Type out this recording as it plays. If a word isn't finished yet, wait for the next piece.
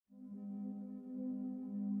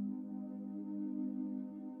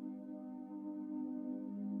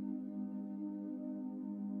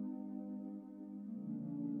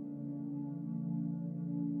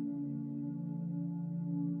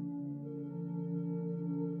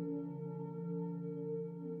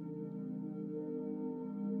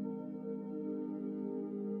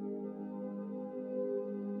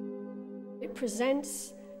it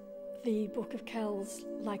presents the Book of Kells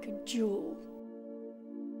like a jewel.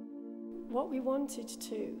 What we wanted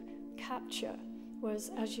to capture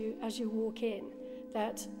was, as you walk in,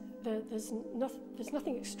 that there's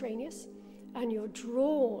nothing extraneous, and you're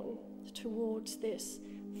drawn towards this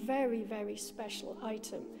very, very special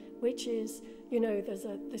item, which is, you know, there's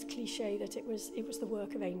this cliche that it was the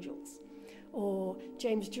work of angels, or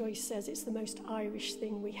James Joyce says it's the most Irish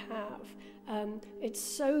thing we have. It's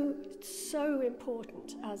so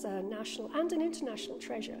important as a national and an international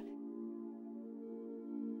treasure.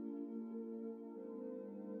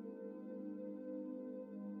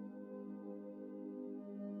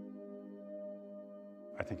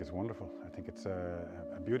 I think it's wonderful. I think it's a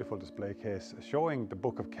beautiful display case showing the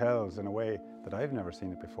Book of Kells in a way that I've never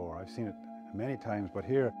seen it before. I've seen it many times, but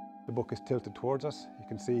here the book is tilted towards us. You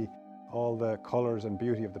can see all the colours and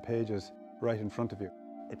beauty of the pages right in front of you.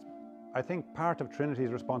 It's, I think, part of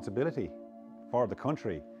Trinity's responsibility for the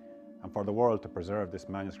country and for the world to preserve this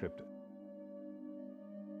manuscript.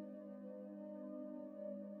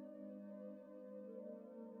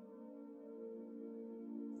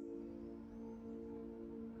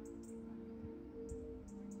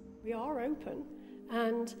 We are open,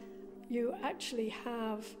 and you actually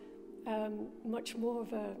have much more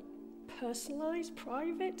of a personalised,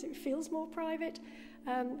 private, it feels more private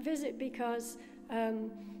visit, because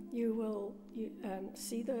you will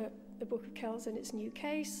see the Book of Kells in its new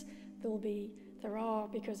case. There are,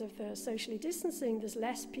 because of the socially distancing, there's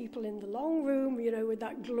less people in the long room, you know, with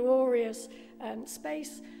that glorious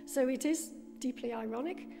space. So it is deeply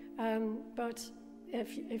ironic, but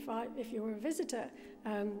if you're a visitor,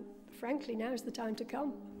 frankly, now is the time to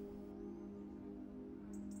come.